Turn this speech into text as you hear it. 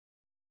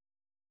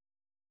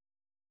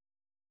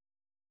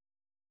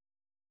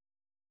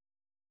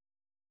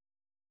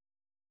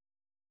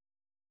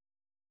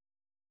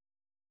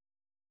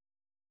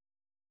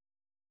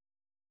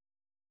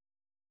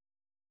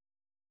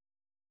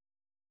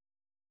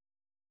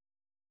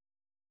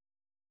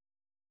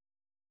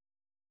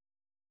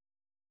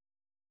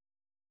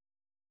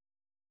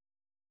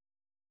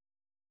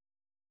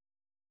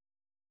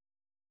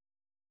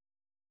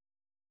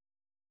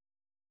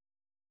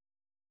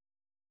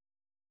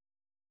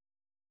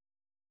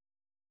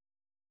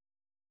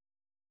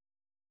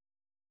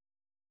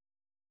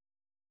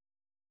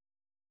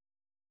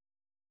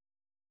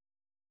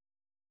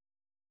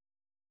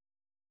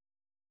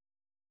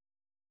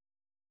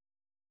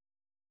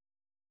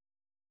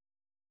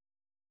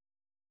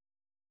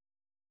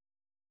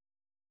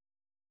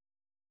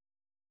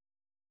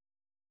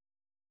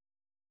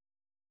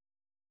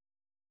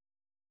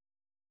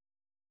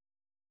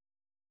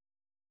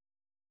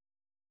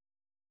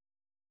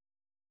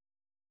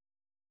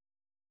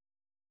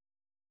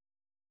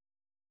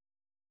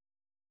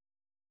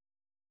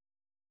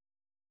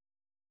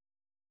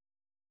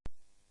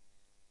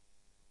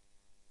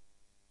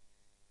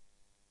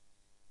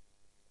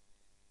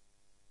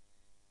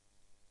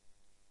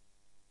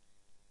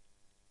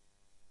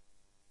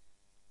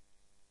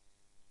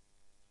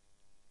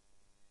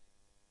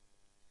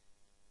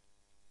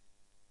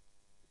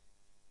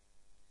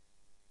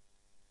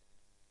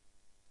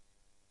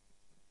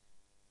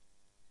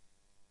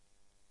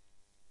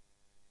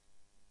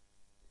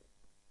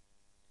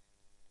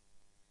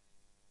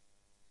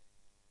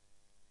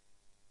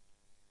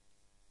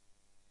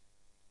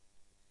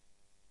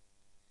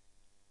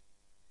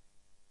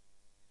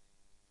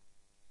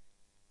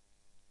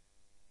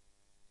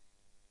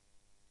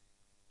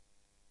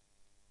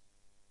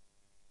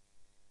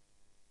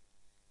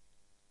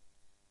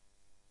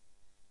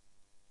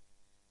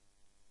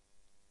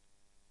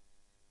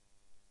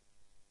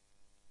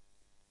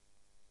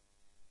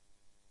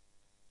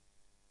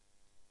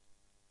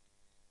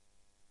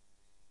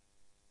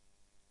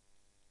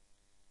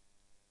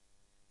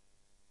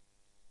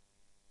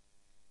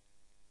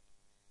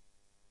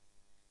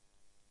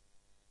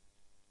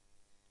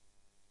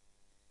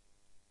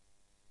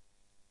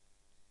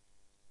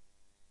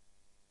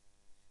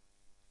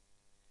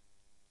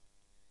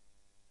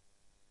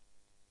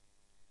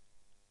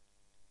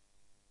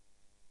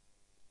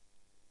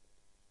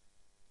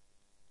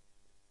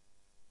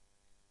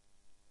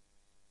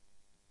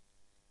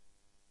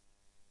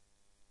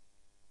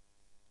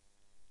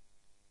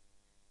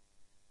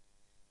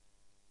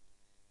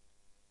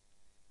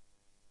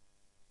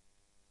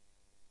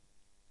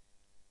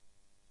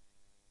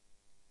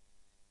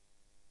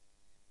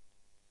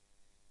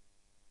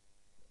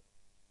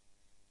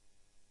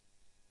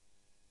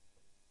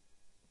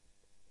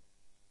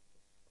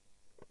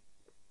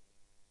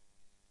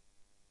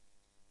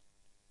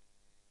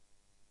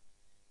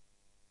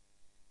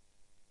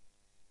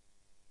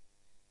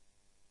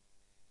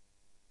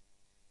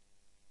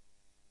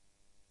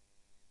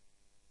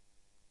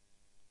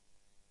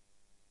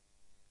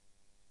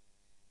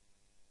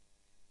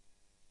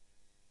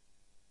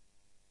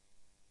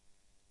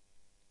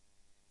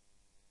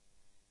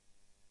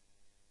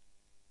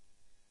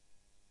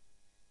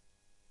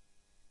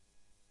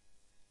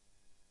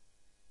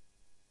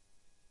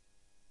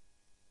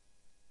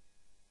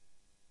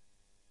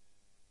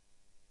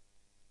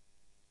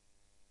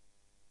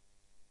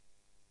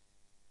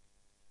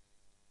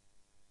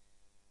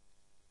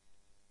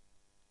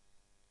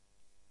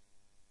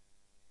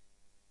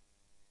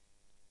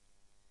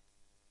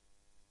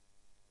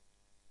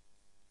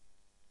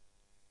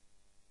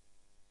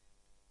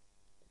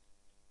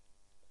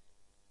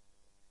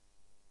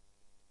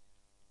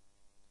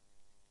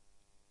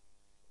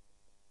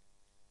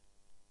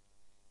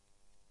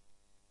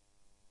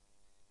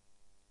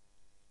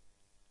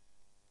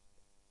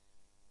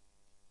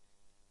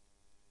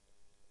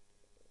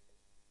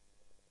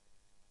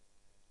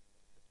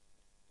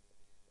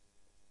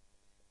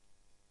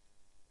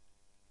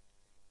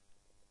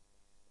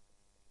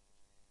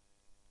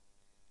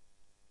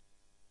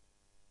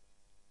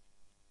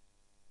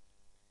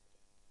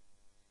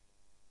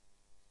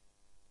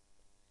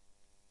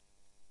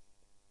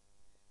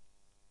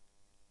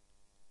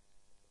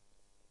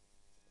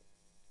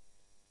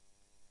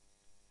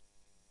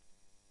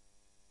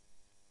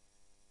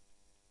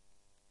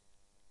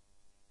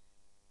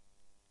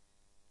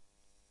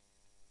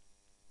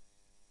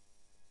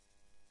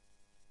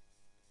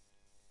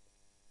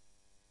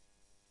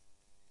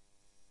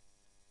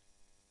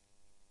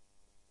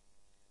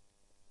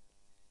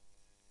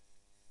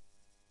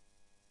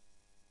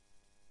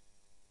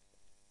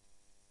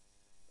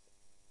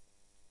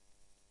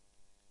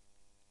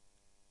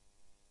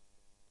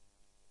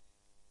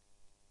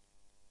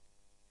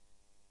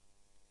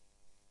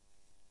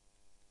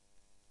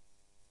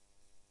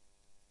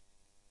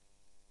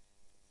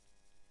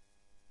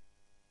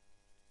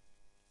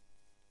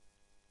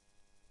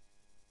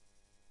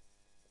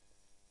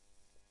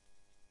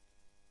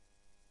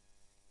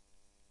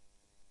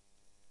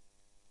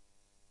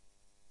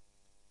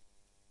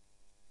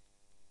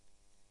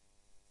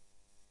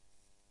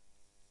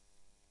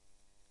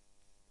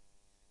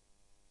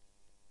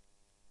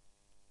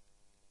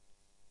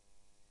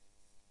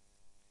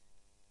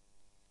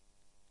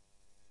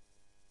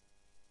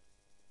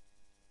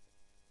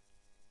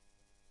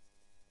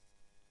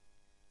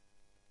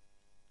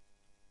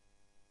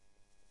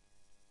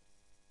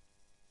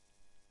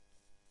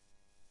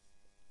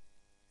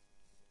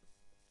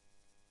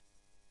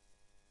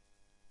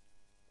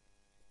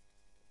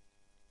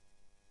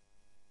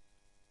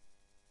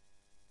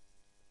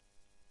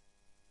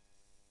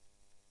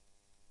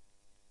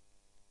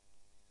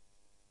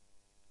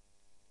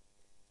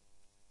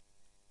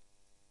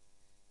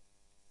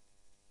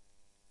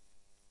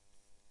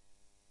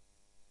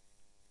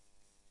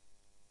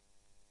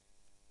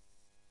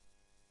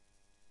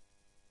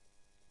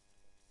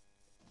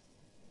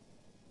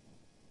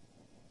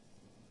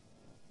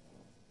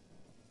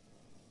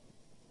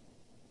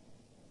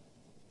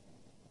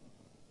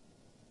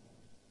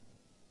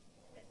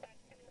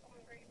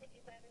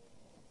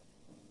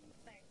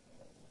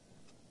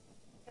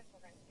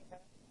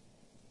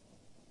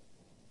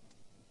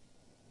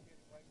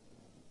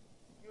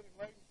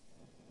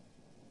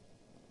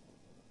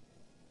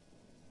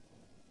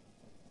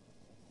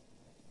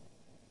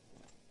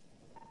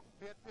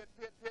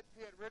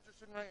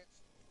and ranch.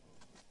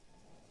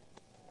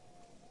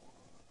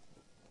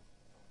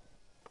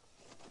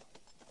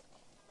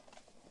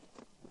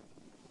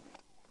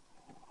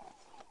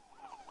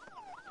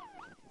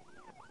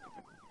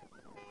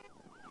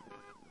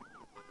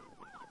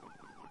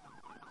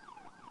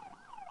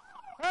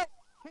 Hey,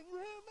 can you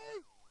hear me?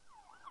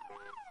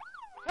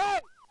 Hey!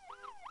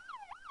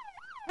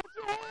 Put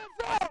your hands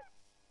up!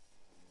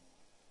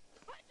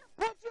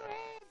 Put your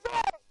hands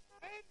up!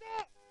 Hands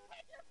up!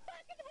 Put your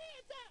fucking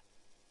hands up!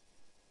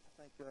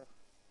 I think,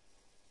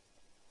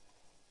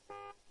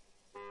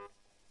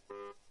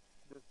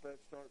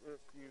 dispatch start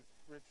rescue,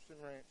 Richardson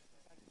Ranch.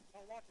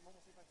 I'll watch him. I'm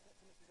gonna see if I can catch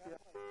him if he's out of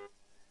Yeah.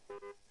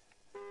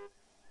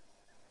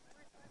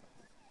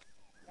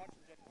 Watch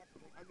him, Jake. Watch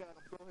him, Jake. I got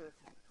him. Go ahead.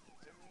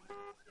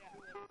 Yeah.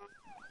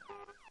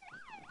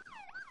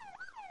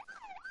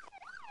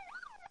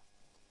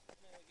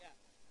 What we got?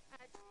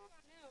 I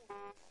know.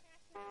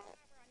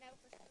 I know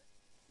for sure.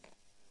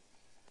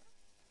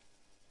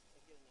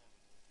 Let's get him now.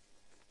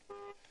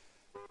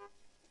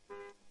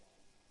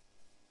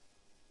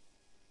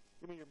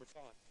 Give me your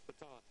baton.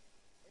 Baton.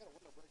 I got a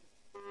window breaker.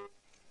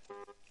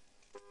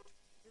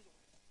 Here's a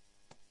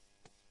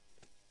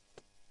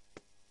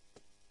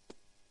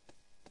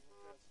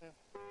Yeah.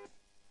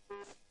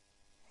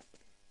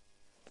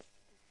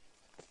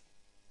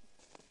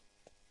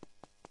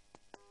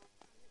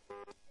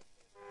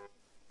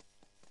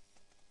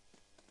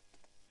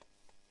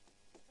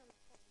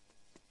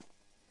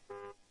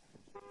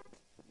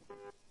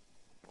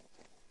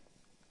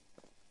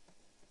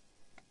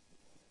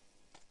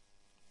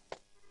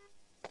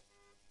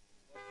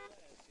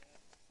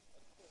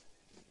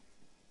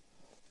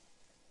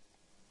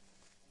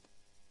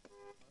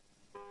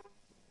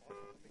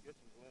 Let me get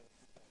some gloves.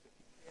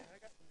 Yeah, I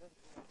got some gloves.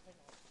 Hang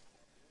on.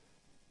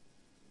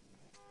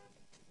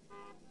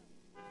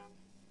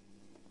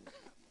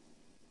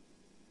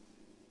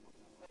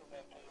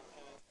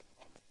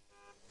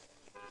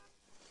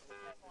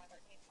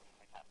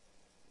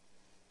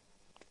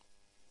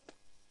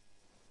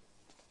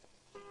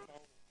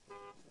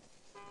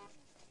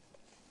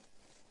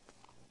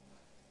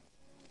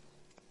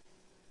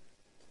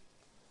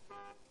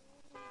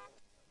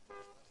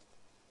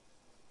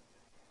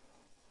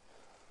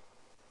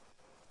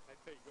 I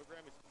tell you, go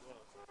grab me some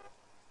gloves.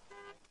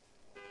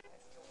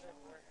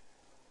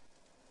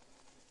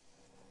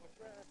 What's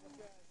right? What's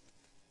right?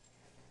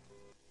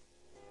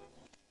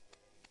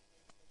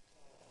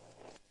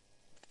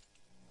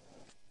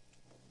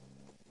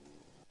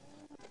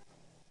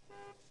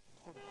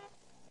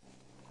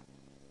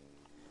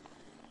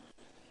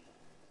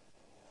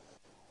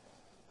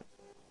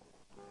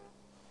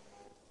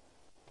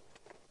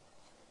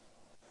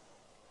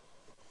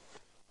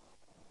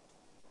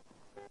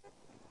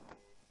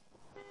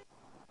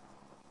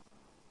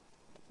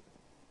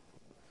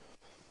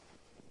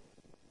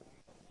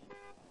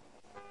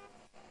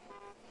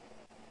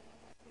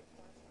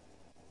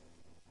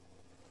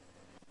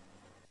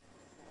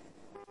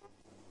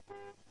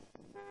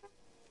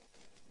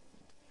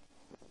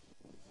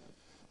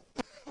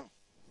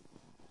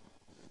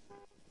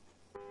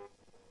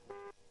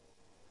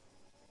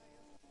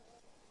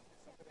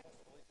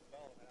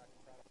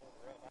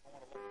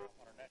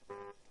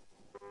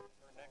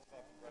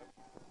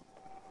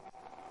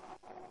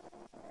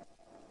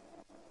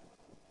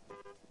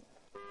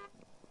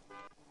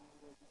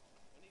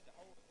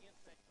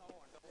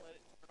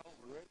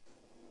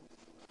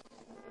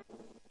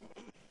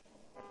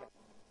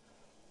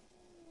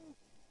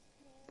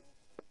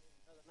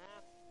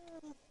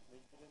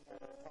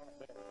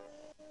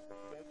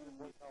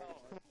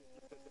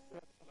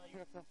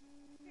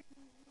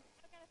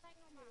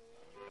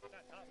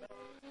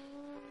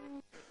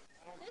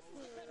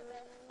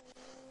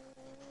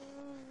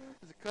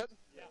 Is it cutting?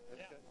 Yeah,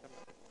 yeah.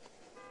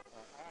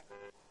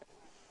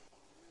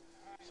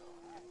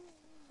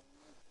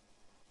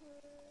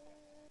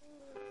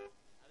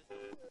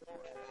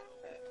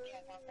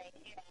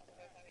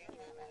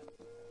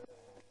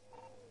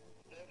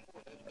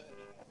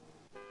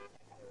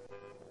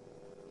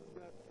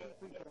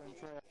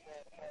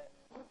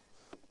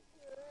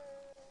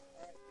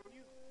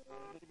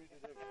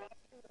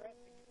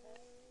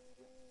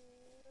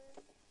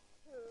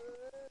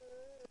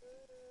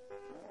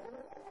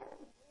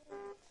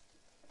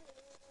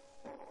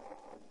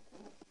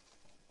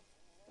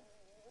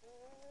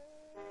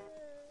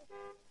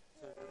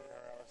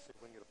 Let's see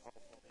if we can get a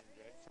pulse on him,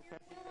 Jay. Okay.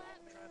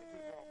 I'm trying to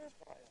keep her off his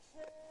flies.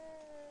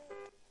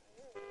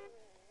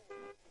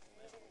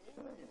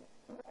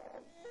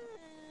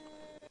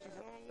 What's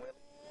wrong with it?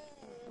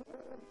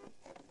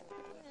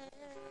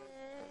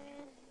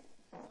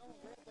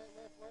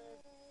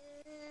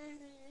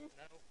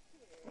 No.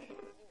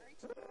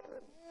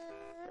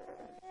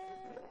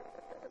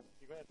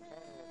 You go ahead and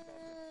turn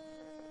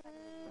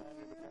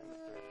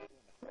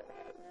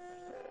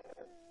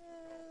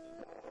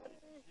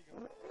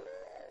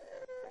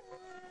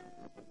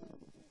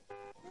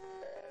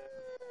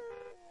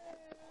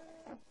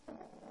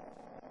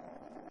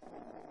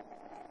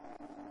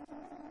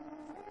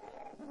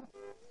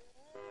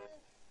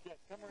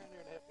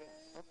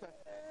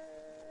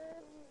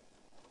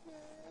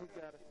He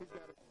got it. He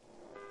got it.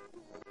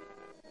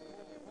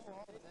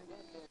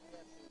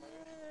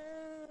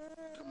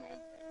 Come on.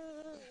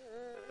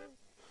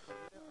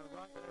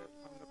 Right there.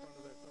 I'm up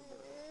under there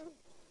somewhere.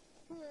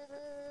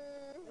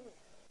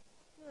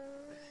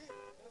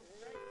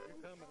 You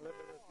come and let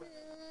me this back.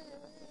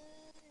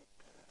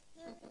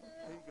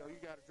 There you go. You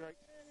got it, Drake.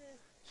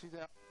 She's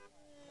out.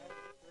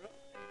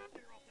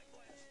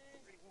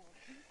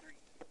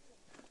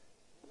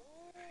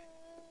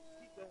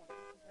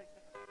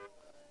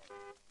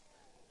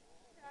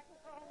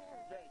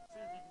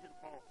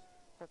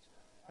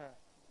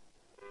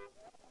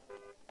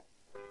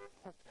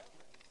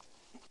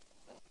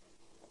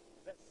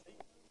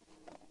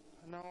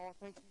 No, I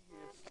think he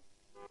is.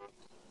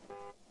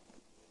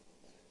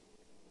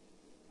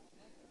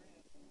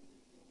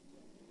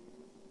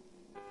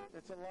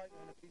 It's a light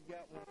one if he's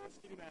got one. Let's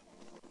get him out.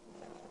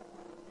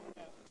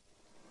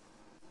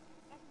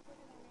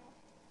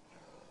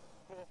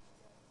 Cool.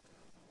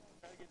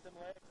 Try to get them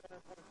legs under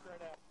and put them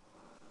straight out.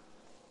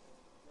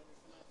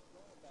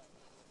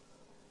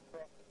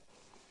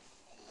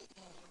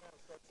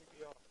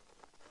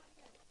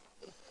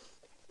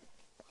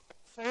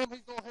 Sam,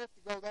 he's going to have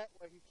to go that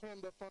way. He's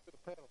pinned up under the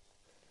pedals.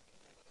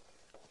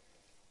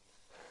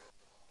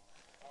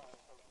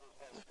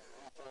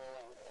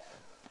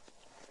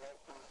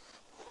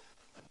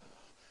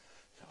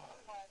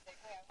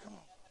 Come on.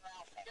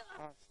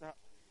 All right, stop.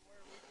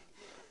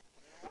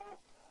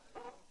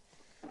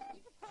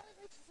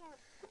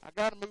 I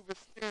got to move his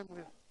steering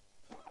wheel.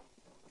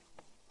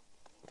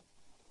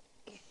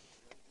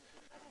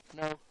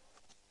 No.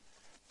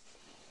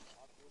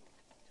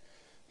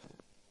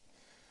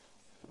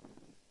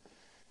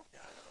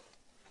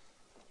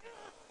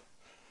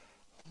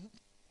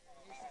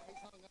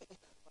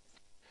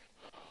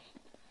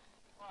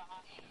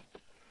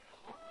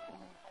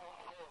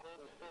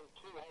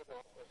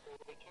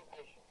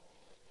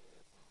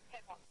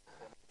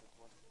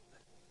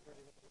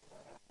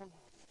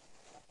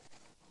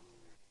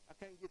 I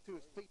can't get to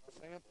his feet,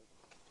 Sam.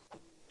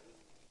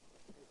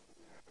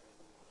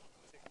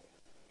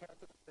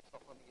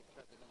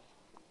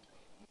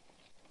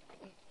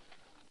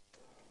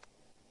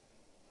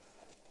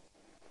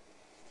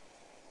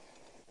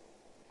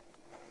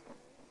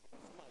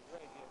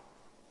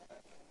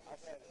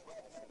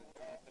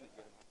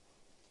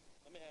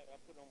 Let me have it.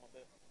 I'll put it on my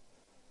bed.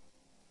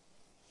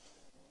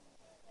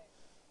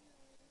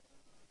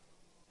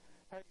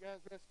 Hey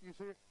guys, rescue's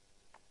here.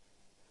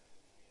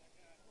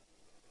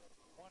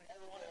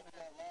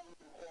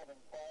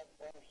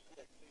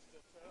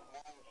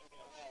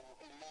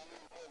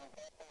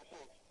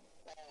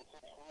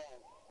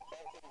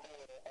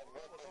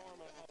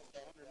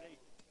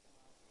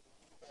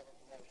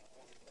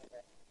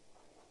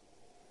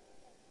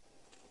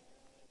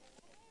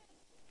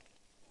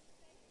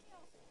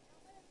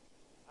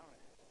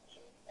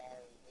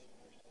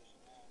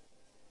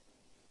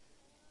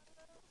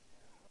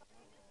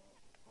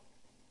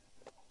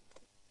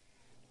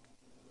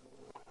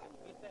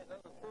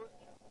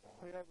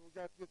 Yeah, we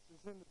got to get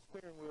this in the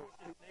steering wheel.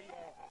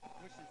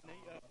 Push his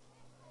knee up.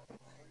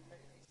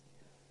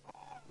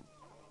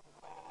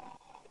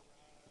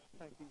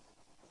 Thank you.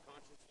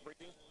 Conscious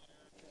breathing?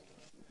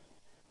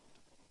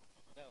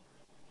 No.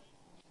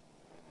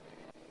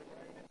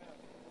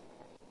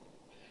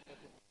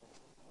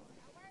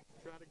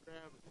 Try to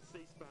grab the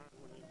C-spine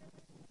when you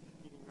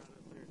get him right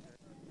up there.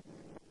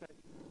 Okay.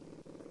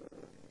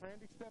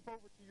 Randy, step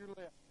over to your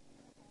left.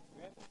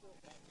 Grab his foot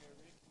back there,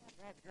 Rick.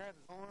 Grab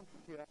his arm.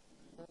 Yeah.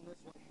 On this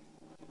one.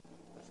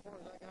 As far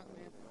as I got,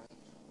 man.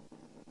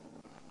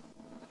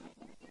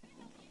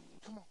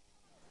 Come on.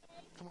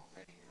 Come on,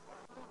 ready.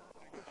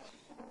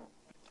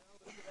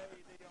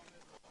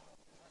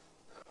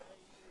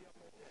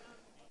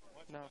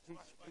 No, he's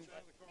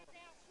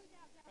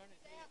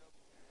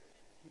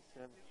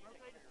 7.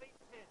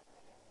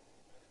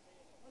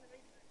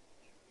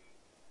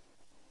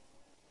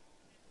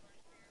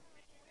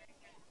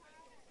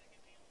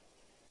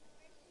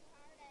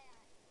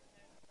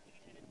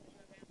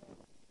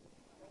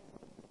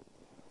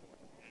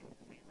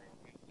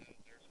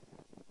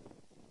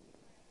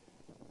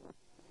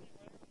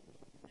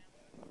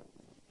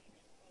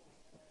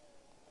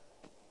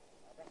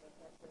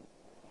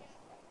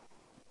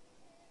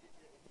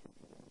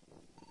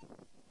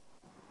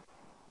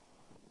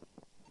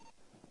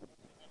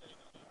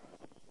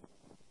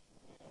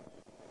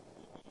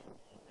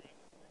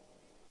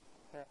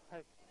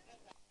 Hey.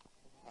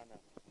 I know.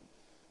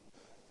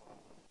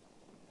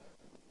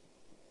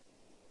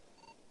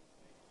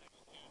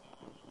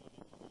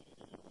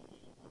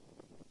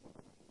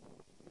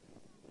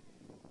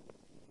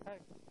 Hey.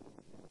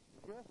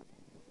 Good?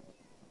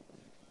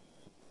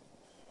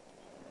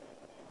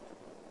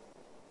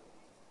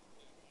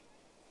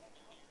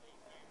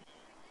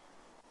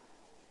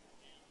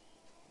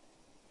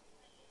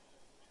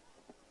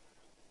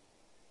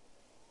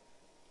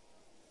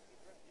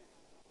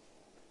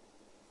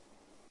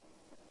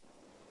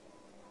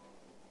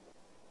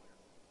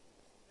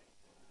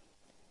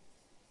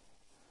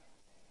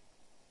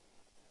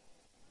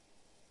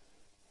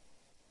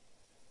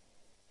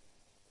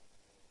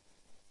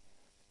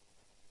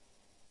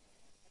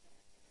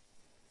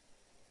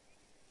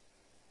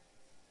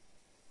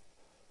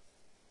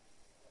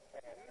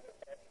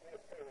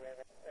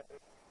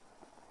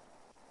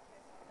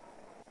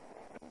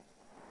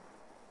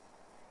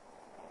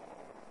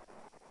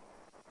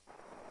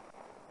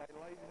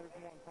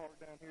 part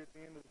down here at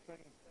the end of the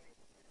scene.